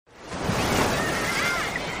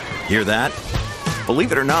Hear that?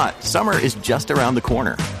 Believe it or not, summer is just around the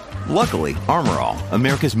corner. Luckily, Armor All,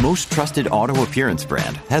 America's most trusted auto appearance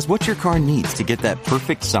brand, has what your car needs to get that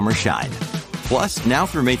perfect summer shine. Plus, now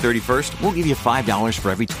through May 31st, we'll give you $5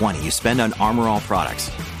 for every $20 you spend on Armor All products.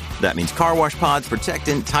 That means car wash pods,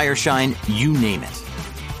 protectant, tire shine, you name it.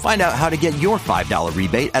 Find out how to get your $5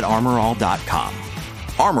 rebate at armorall.com.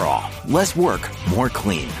 Armor All, less work, more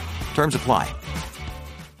clean. Terms apply.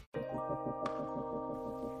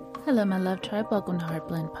 Hello, my love tribe. Welcome to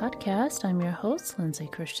Heartblend Podcast. I'm your host, Lindsay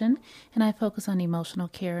Christian, and I focus on emotional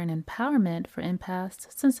care and empowerment for empaths,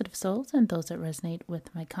 sensitive souls, and those that resonate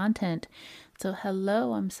with my content. So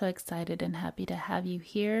hello, I'm so excited and happy to have you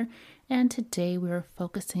here. And today we're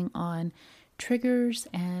focusing on triggers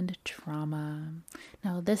and trauma.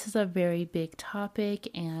 Now, this is a very big topic,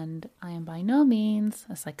 and I am by no means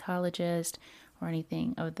a psychologist or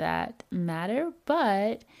anything of that matter,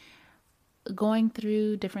 but going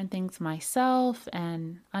through different things myself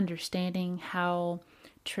and understanding how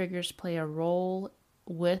triggers play a role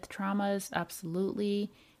with traumas absolutely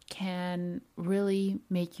can really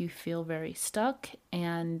make you feel very stuck.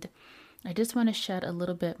 And I just want to shed a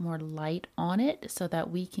little bit more light on it so that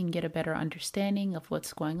we can get a better understanding of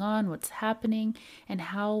what's going on, what's happening, and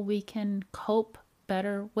how we can cope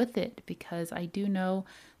better with it. Because I do know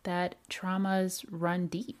that traumas run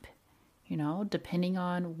deep. You know, depending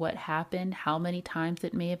on what happened, how many times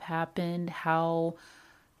it may have happened, how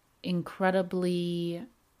incredibly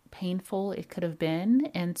painful it could have been.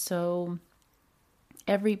 And so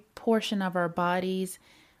every portion of our bodies,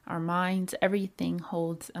 our minds, everything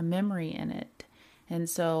holds a memory in it. And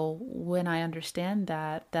so when I understand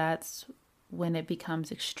that, that's when it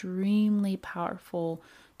becomes extremely powerful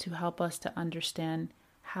to help us to understand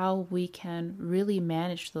how we can really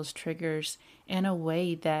manage those triggers in a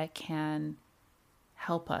way that can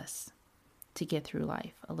help us to get through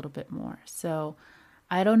life a little bit more. So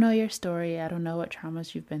I don't know your story. I don't know what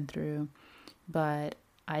traumas you've been through, but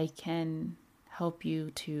I can help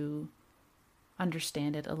you to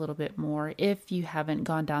understand it a little bit more if you haven't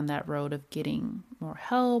gone down that road of getting more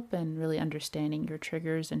help and really understanding your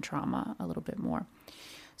triggers and trauma a little bit more.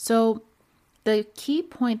 So the key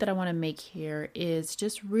point that I want to make here is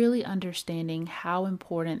just really understanding how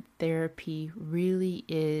important therapy really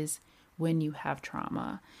is when you have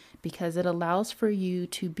trauma, because it allows for you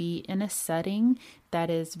to be in a setting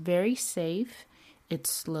that is very safe.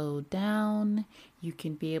 It's slowed down. You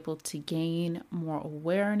can be able to gain more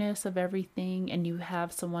awareness of everything, and you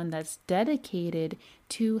have someone that's dedicated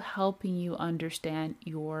to helping you understand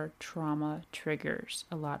your trauma triggers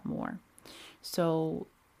a lot more. So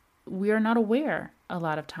we are not aware a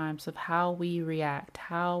lot of times of how we react,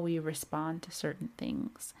 how we respond to certain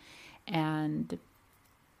things. And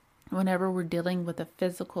whenever we're dealing with a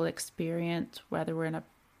physical experience, whether we're in a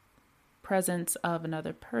presence of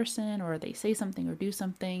another person or they say something or do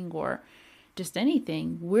something or just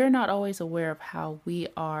anything, we're not always aware of how we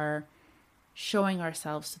are showing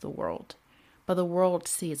ourselves to the world, but the world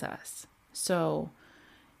sees us. So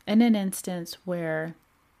in an instance where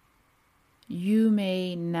you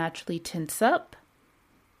may naturally tense up,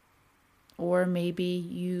 or maybe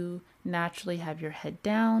you naturally have your head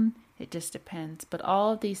down. It just depends. But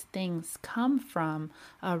all of these things come from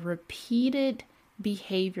a repeated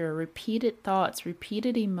behavior, repeated thoughts,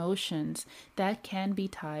 repeated emotions that can be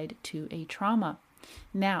tied to a trauma.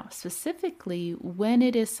 Now, specifically, when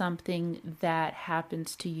it is something that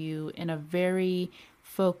happens to you in a very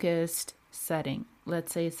focused setting,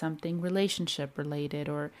 let's say something relationship related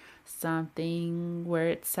or something where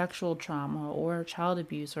it's sexual trauma or child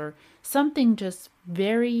abuse or something just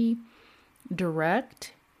very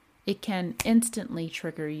direct, it can instantly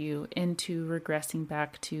trigger you into regressing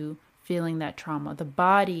back to feeling that trauma. The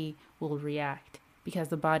body will react because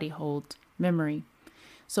the body holds memory.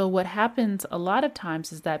 So what happens a lot of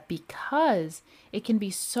times is that because it can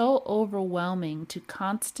be so overwhelming to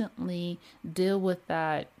constantly deal with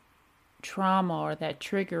that trauma or that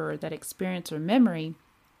trigger or that experience or memory,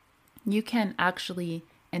 you can actually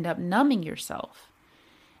end up numbing yourself.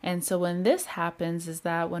 And so when this happens is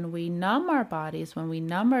that when we numb our bodies, when we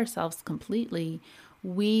numb ourselves completely,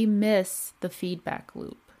 we miss the feedback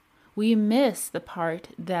loop. We miss the part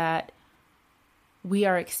that we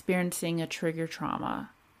are experiencing a trigger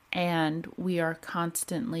trauma and we are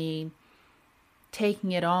constantly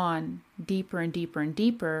taking it on deeper and deeper and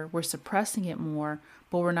deeper. We're suppressing it more,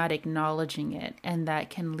 but we're not acknowledging it. And that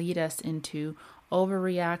can lead us into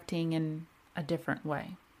overreacting in a different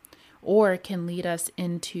way. Or it can lead us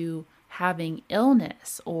into having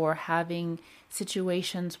illness or having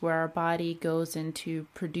situations where our body goes into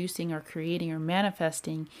producing or creating or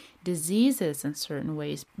manifesting diseases in certain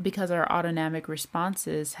ways because our autonomic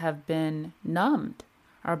responses have been numbed.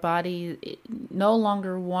 Our body no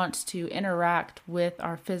longer wants to interact with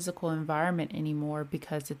our physical environment anymore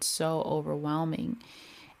because it's so overwhelming.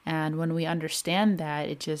 And when we understand that,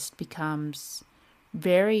 it just becomes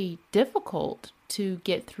very difficult to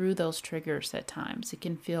get through those triggers at times. It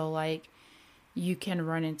can feel like you can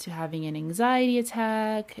run into having an anxiety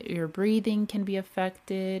attack, your breathing can be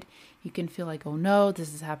affected. You can feel like, oh no,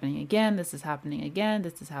 this is happening again, this is happening again,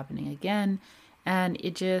 this is happening again. And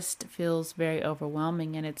it just feels very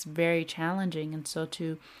overwhelming and it's very challenging. And so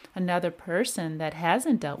to another person that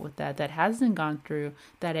hasn't dealt with that, that hasn't gone through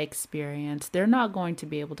that experience, they're not going to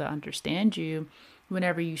be able to understand you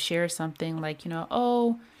whenever you share something like,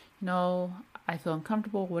 I feel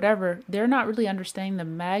uncomfortable, whatever. They're not really understanding the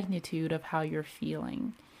magnitude of how you're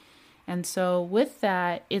feeling. And so with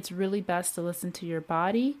that, it's really best to listen to your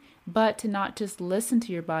body, but to not just listen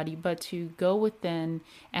to your body, but to go within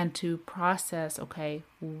and to process, okay,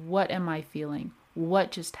 what am I feeling?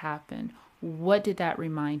 What just happened? What did that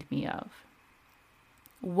remind me of?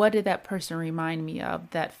 What did that person remind me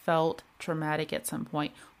of that felt traumatic at some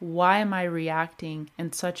point? Why am I reacting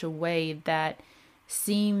in such a way that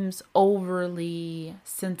seems overly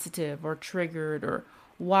sensitive or triggered? Or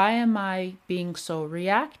why am I being so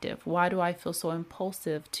reactive? Why do I feel so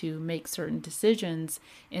impulsive to make certain decisions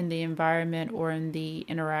in the environment or in the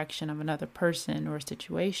interaction of another person or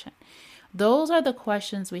situation? Those are the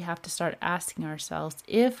questions we have to start asking ourselves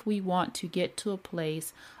if we want to get to a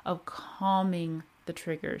place of calming the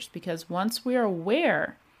triggers. Because once we're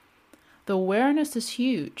aware, the awareness is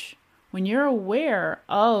huge. When you're aware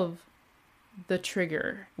of the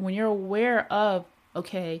trigger, when you're aware of,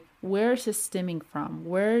 okay, where's this stemming from?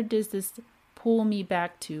 Where does this pull me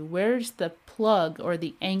back to? Where's the plug or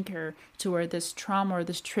the anchor to where this trauma or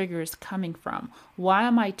this trigger is coming from? Why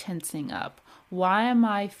am I tensing up? Why am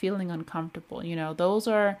I feeling uncomfortable? Those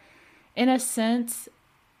are, in a sense,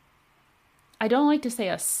 I don't like to say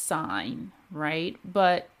a sign, right?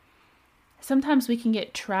 But sometimes we can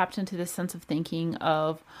get trapped into this sense of thinking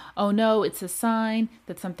of, oh no, it's a sign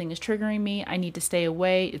that something is triggering me. I need to stay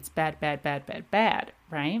away. It's bad, bad, bad, bad, bad,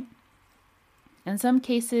 right? In some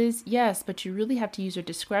cases, yes, but you really have to use your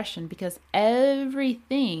discretion because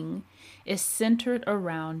everything is centered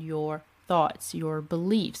around your thoughts, your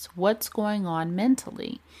beliefs, what's going on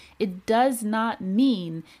mentally. It does not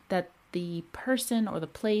mean that the person or the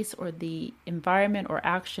place or the environment or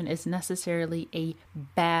action is necessarily a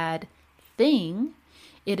bad thing.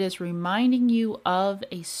 It is reminding you of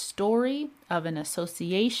a story, of an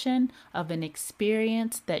association, of an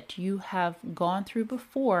experience that you have gone through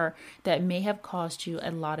before that may have caused you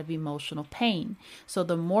a lot of emotional pain. So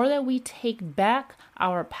the more that we take back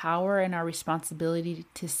our power and our responsibility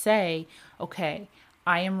to say, okay,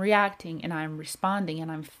 I am reacting and I'm responding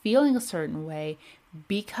and I'm feeling a certain way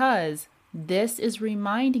because this is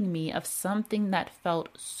reminding me of something that felt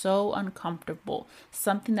so uncomfortable,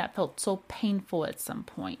 something that felt so painful at some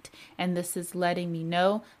point. And this is letting me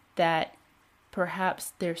know that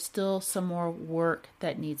perhaps there's still some more work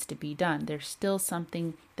that needs to be done. There's still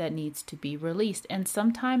something that needs to be released. And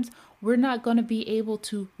sometimes we're not going to be able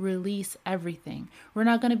to release everything. We're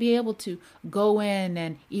not going to be able to go in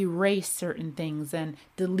and erase certain things and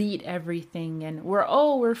delete everything. And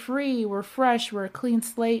we're free, we're fresh, we're a clean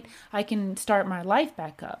slate. I can start my life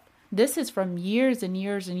back up. This is from years and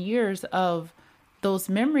years and years of those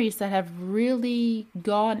memories that have really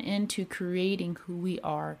gone into creating who we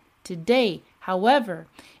are today. However,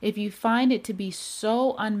 if you find it to be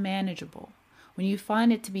so unmanageable, when you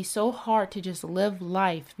find it to be so hard to just live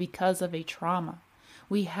life because of a trauma,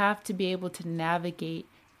 we have to be able to navigate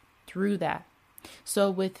through that.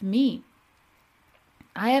 So with me,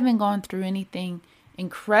 I haven't gone through anything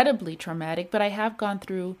incredibly traumatic, but I have gone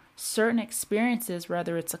through certain experiences,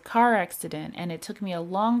 whether it's a car accident, and it took me a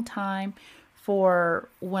long time for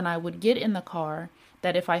when I would get in the car,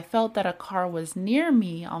 that if I felt that a car was near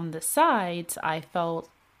me on the sides, I felt,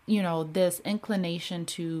 this inclination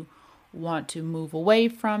to want to move away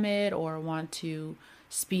from it or want to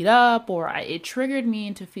speed up, or it triggered me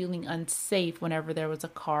into feeling unsafe whenever there was a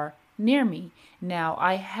car near me. Now,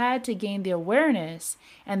 I had to gain the awareness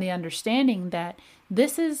and the understanding that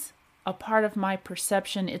this is a part of my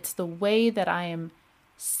perception. It's the way that I am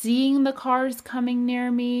seeing the cars coming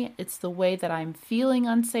near me. It's the way that I'm feeling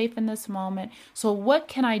unsafe in this moment. So what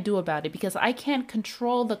can I do about it? Because I can't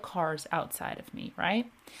control the cars outside of me,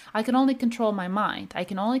 right? I can only control my mind. I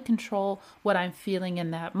can only control what I'm feeling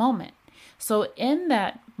in that moment. So in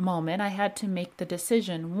that moment, I had to make the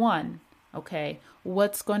decision, one, okay,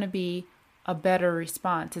 what's going to be a better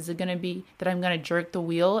response? Is it going to be that I'm going to jerk the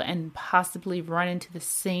wheel and possibly run into the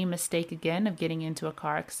same mistake again of getting into a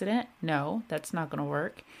car accident? No, that's not going to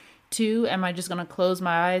work. Two, am I just going to close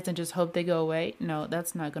my eyes and just hope they go away? No,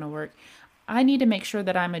 that's not going to work. I need to make sure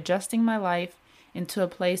that I'm adjusting my life into a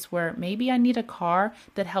place where maybe I need a car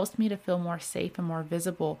that helps me to feel more safe and more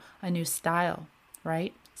visible, a new style,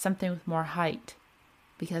 right? Something with more height,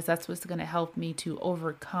 because that's what's going to help me to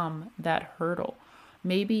overcome that hurdle.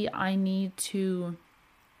 Maybe I need to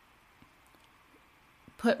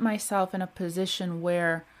put myself in a position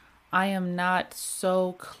where I am not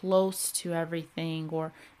so close to everything,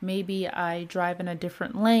 or maybe I drive in a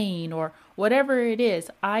different lane, or whatever it is.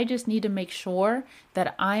 I just need to make sure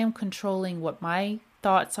that I am controlling what my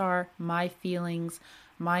thoughts are, my feelings,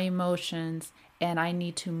 my emotions, and I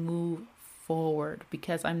need to move forward,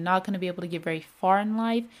 because I'm not going to be able to get very far in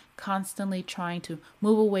life constantly trying to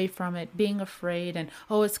move away from it, being afraid, and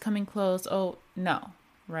oh, it's coming close. Oh, no,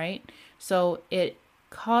 right? So it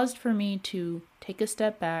caused for me to take a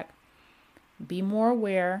step back, be more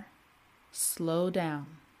aware, slow down.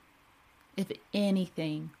 If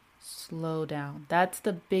anything, slow down. That's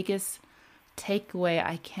the biggest takeaway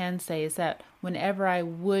I can say, is that whenever I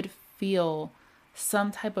would feel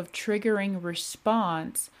some type of triggering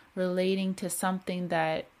response relating to something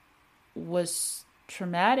that was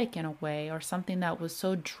traumatic in a way, or something that was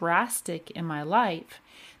so drastic in my life,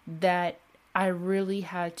 that I really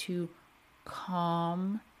had to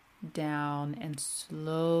calm down and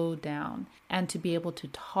slow down, and to be able to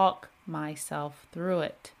talk myself through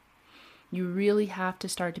it. You really have to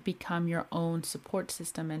start to become your own support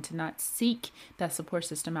system, and to not seek that support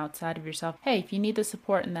system outside of yourself. Hey, if you need the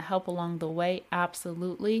support and the help along the way,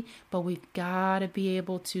 absolutely. But we've got to be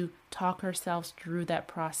able to talk ourselves through that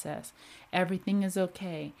process. Everything is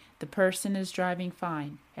okay. The person is driving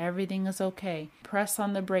fine. Everything is okay. Press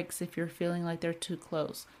on the brakes if you're feeling like they're too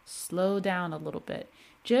close. Slow down a little bit.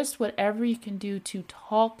 Just whatever you can do to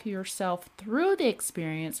talk yourself through the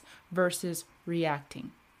experience versus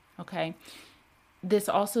reacting. Okay. This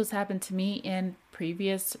also has happened to me in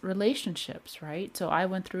previous relationships, right? So I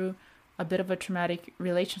went through a bit of a traumatic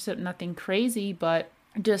relationship, nothing crazy, but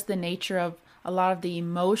just the nature of a lot of the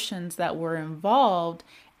emotions that were involved,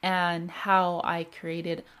 and how I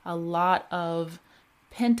created a lot of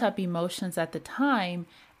pent up emotions at the time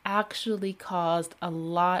actually caused a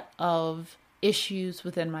lot of issues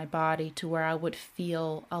within my body, to where I would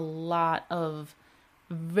feel a lot of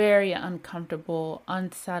very uncomfortable,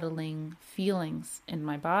 unsettling feelings in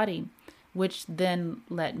my body, which then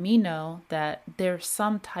let me know that there's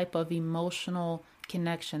some type of emotional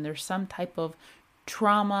connection. There's some type of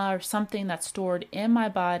trauma or something that's stored in my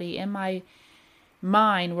body, in my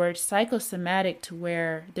mind, where it's psychosomatic, to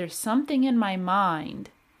where there's something in my mind.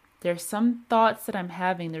 There's some thoughts that I'm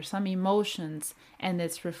having, there's some emotions, and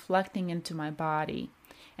it's reflecting into my body.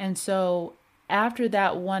 And so after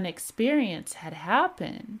that one experience had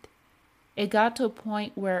happened, it got to a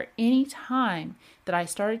point where any time that I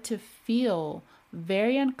started to feel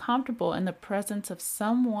very uncomfortable in the presence of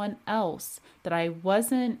someone else, that I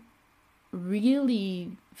wasn't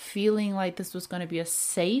really feeling like this was going to be a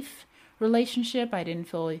safe relationship, I didn't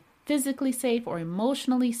feel physically safe or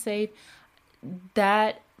emotionally safe,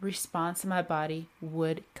 that response in my body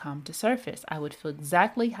would come to surface. I would feel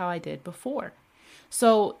exactly how I did before.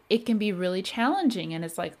 So it can be really challenging, and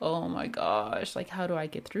it's like, oh my gosh, like, how do I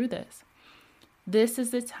get through this? This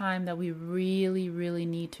is the time that we really, really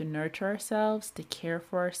need to nurture ourselves, to care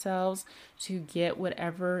for ourselves, to get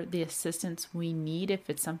whatever the assistance we need if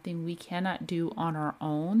it's something we cannot do on our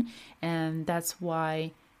own. And that's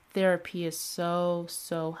why therapy is so,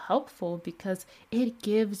 so helpful, because it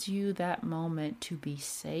gives you that moment to be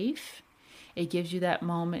safe. It gives you that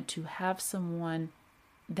moment to have someone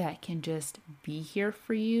that can just be here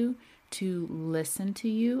for you, to listen to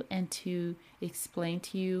you, and to explain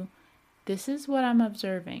to you, this is what I'm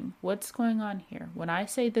observing. What's going on here? When I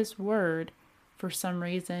say this word, for some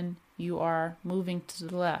reason, you are moving to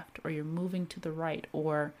the left, or you're moving to the right,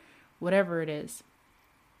 or whatever it is.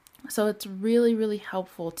 So it's really, really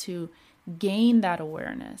helpful to gain that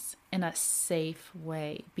awareness in a safe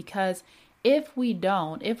way, because if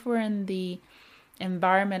we're in the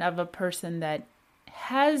environment of a person that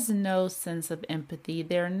has no sense of empathy,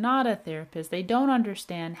 they're not a therapist, they don't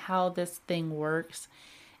understand how this thing works,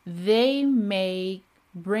 they may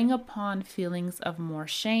bring upon feelings of more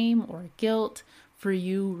shame or guilt for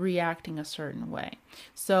you reacting a certain way.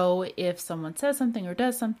 So if someone says something or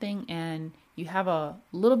does something and you have a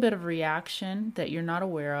little bit of reaction that you're not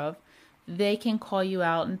aware of, they can call you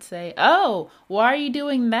out and say, oh, why are you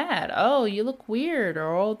doing that? Oh, you look weird,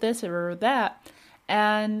 or oh, this or that.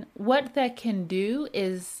 And what that can do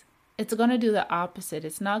is it's going to do the opposite.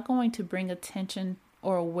 It's not going to bring attention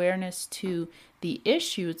or awareness to the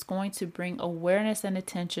issue. It's going to bring awareness and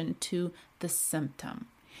attention to the symptom.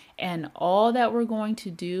 And all that we're going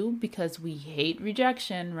to do, because we hate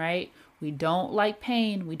rejection, right? We don't like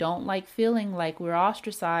pain. We don't like feeling like we're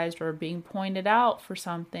ostracized or being pointed out for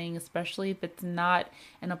something, especially if it's not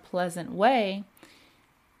in a pleasant way.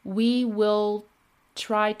 We will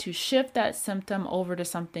try to shift that symptom over to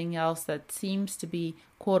something else that seems to be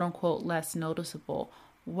quote unquote less noticeable.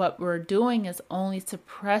 What we're doing is only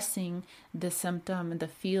suppressing the symptom and the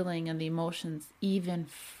feeling and the emotions even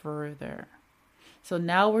further. So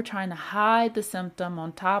now we're trying to hide the symptom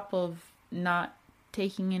on top of not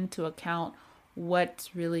taking into account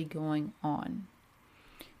what's really going on.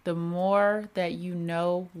 The more that you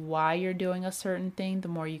know why you're doing a certain thing, the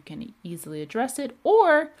more you can easily address it,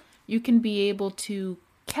 or you can be able to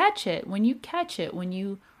catch it. When you catch it, when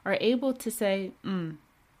you are able to say,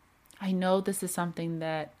 I know this is something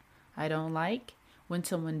that I don't like. When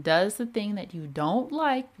someone does the thing that you don't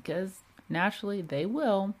like, because naturally they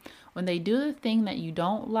will, when they do the thing that you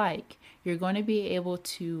don't like, you're going to be able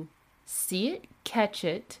to see it, catch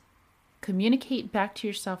it, communicate back to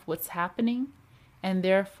yourself what's happening, and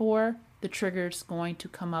therefore the trigger is going to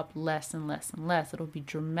come up less and less and less. It'll be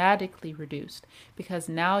dramatically reduced because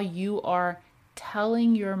now you are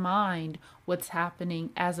telling your mind what's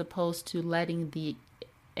happening as opposed to letting the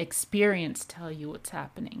experience tell you what's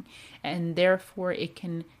happening. And therefore it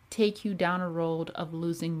can take you down a road of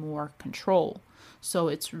losing more control. So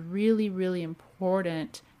it's really, really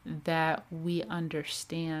important that we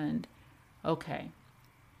understand, okay,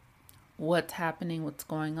 what's happening, what's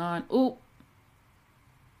going on. Ooh,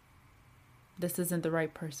 this isn't the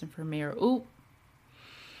right person for me. Or, ooh,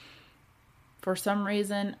 for some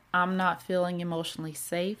reason, I'm not feeling emotionally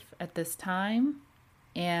safe at this time,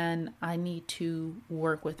 and I need to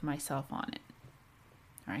work with myself on it.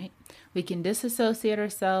 Right? We can disassociate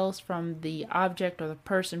ourselves from the object or the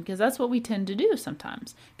person because that's what we tend to do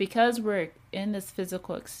sometimes. Because we're in this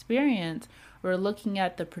physical experience, we're looking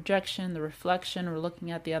at the projection, the reflection, we're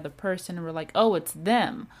looking at the other person, and we're like, oh, it's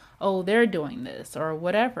them. Oh, they're doing this or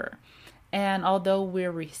whatever. And although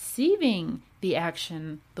we're receiving the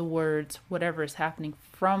action, the words, whatever is happening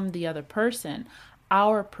from the other person,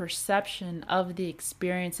 our perception of the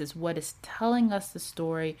experience is what is telling us the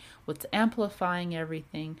story, what's amplifying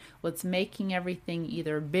everything, what's making everything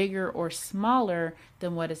either bigger or smaller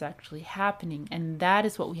than what is actually happening. And that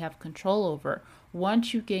is what we have control over.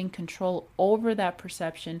 Once you gain control over that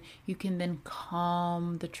perception, you can then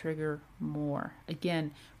calm the trigger more.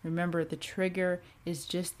 Again, remember, the trigger is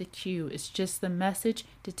just the cue. It's just the message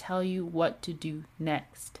to tell you what to do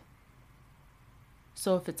next.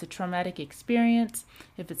 So if it's a traumatic experience,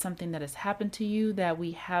 if it's something that has happened to you that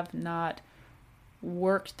we have not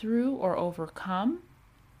worked through or overcome,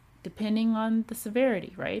 depending on the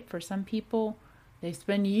severity, right? For some people, they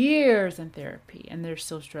spend years in therapy and they're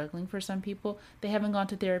still struggling. For some people, they haven't gone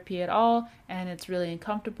to therapy at all and it's really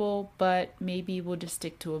uncomfortable, but maybe we'll just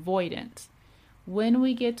stick to avoidance. When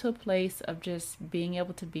we get to a place of just being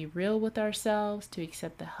able to be real with ourselves, to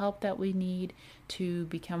accept the help that we need, to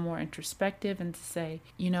become more introspective and to say,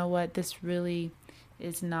 you know what, this really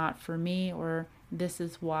is not for me, or this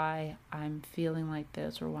is why I'm feeling like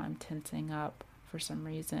this, or why I'm tensing up for some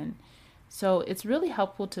reason. So it's really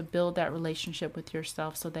helpful to build that relationship with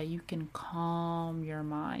yourself so that you can calm your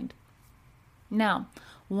mind. Now,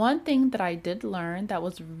 one thing that I did learn that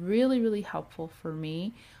was really, really helpful for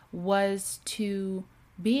me was to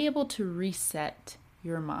be able to reset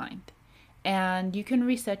your mind. And you can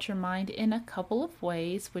reset your mind in a couple of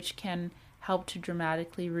ways, which can help to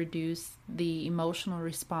dramatically reduce the emotional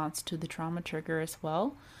response to the trauma trigger as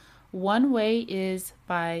well. One way is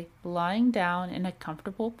by lying down in a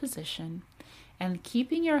comfortable position and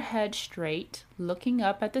keeping your head straight, looking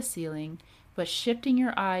up at the ceiling, but shifting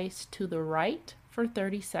your eyes to the right for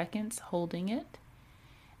 30 seconds, holding it,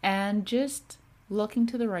 and just looking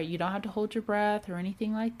to the right. You don't have to hold your breath or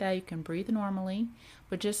anything like that. You can breathe normally,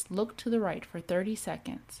 but just look to the right for 30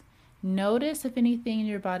 seconds. Notice if anything in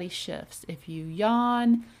your body shifts. If you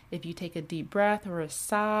yawn, if you take a deep breath or a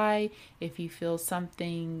sigh, if you feel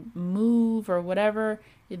something move or whatever,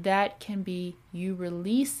 that can be you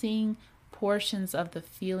releasing portions of the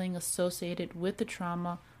feeling associated with the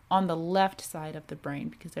trauma on the left side of the brain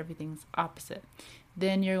because everything's opposite.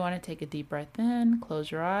 Then you're going to take a deep breath in,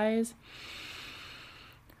 close your eyes.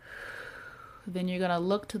 Then you're going to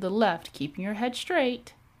look to the left, keeping your head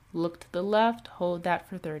straight, Look to the left, hold that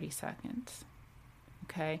for 30 seconds.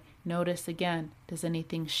 Okay, notice again, does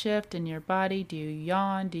anything shift in your body? Do you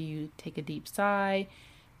yawn? Do you take a deep sigh?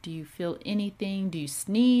 Do you feel anything? Do you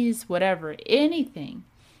sneeze? Whatever, anything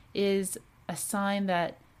is a sign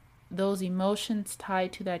that those emotions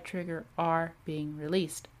tied to that trigger are being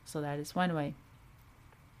released. So that is one way.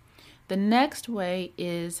 The next way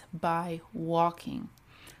is by walking.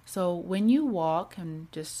 So when you walk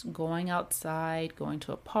and just going outside, going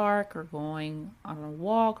to a park or going on a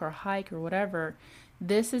walk or hike or whatever,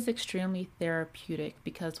 this is extremely therapeutic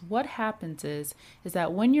because what happens is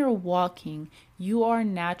that when you're walking, you are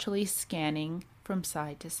naturally scanning from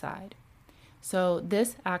side to side. So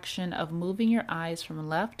this action of moving your eyes from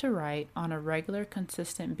left to right on a regular,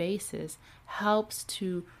 consistent basis helps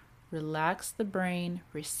to relax the brain,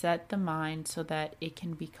 reset the mind so that it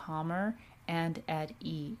can be calmer and at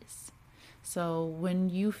ease. So when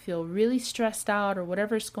you feel really stressed out or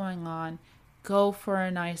whatever's going on, go for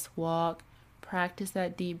a nice walk, practice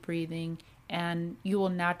that deep breathing, and you will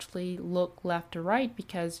naturally look left to right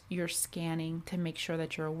because you're scanning to make sure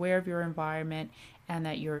that you're aware of your environment and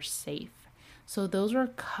that you're safe. So those are a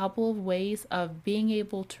couple of ways of being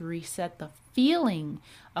able to reset the feeling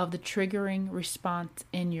of the triggering response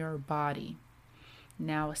in your body.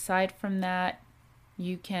 Now, aside from that,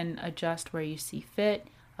 you can adjust where you see fit.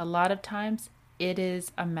 A lot of times it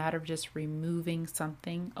is a matter of just removing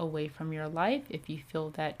something away from your life. If you feel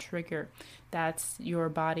that trigger, that's your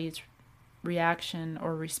body's reaction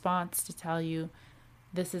or response to tell you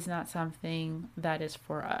this is not something that is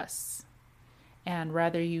for us. And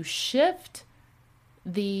rather you shift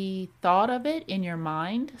the thought of it in your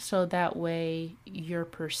mind so that way you're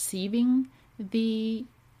perceiving the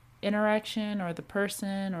interaction or the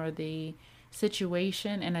person or the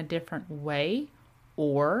situation in a different way,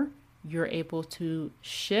 or you're able to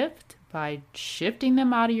shift by shifting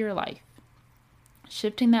them out of your life,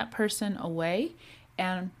 shifting that person away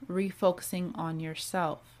and refocusing on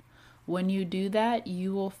yourself. When you do that,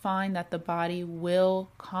 you will find that the body will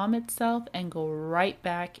calm itself and go right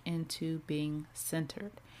back into being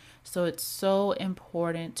centered. So it's so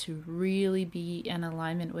important to really be in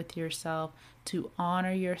alignment with yourself, to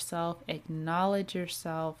honor yourself, acknowledge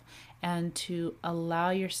yourself, and to allow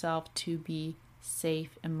yourself to be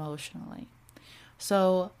safe emotionally.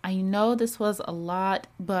 So I know this was a lot,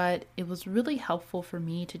 but it was really helpful for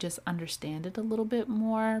me to just understand it a little bit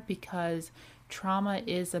more because trauma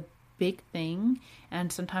is a big thing,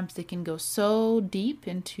 and sometimes it can go so deep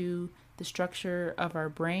into the structure of our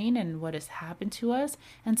brain and what has happened to us,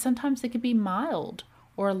 and sometimes it can be mild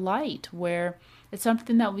or light, where it's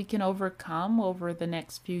something that we can overcome over the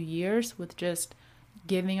next few years with just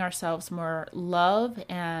giving ourselves more love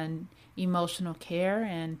and emotional care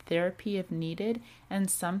and therapy if needed, and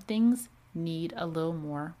some things need a little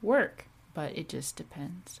more work, but it just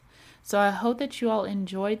depends. So I hope that you all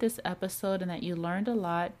enjoyed this episode and that you learned a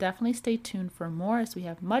lot. Definitely stay tuned for more as we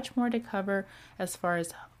have much more to cover as far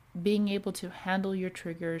as being able to handle your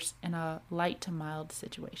triggers in a light to mild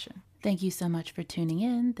situation. Thank you so much for tuning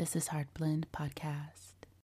in. This is Heart Blend Podcast.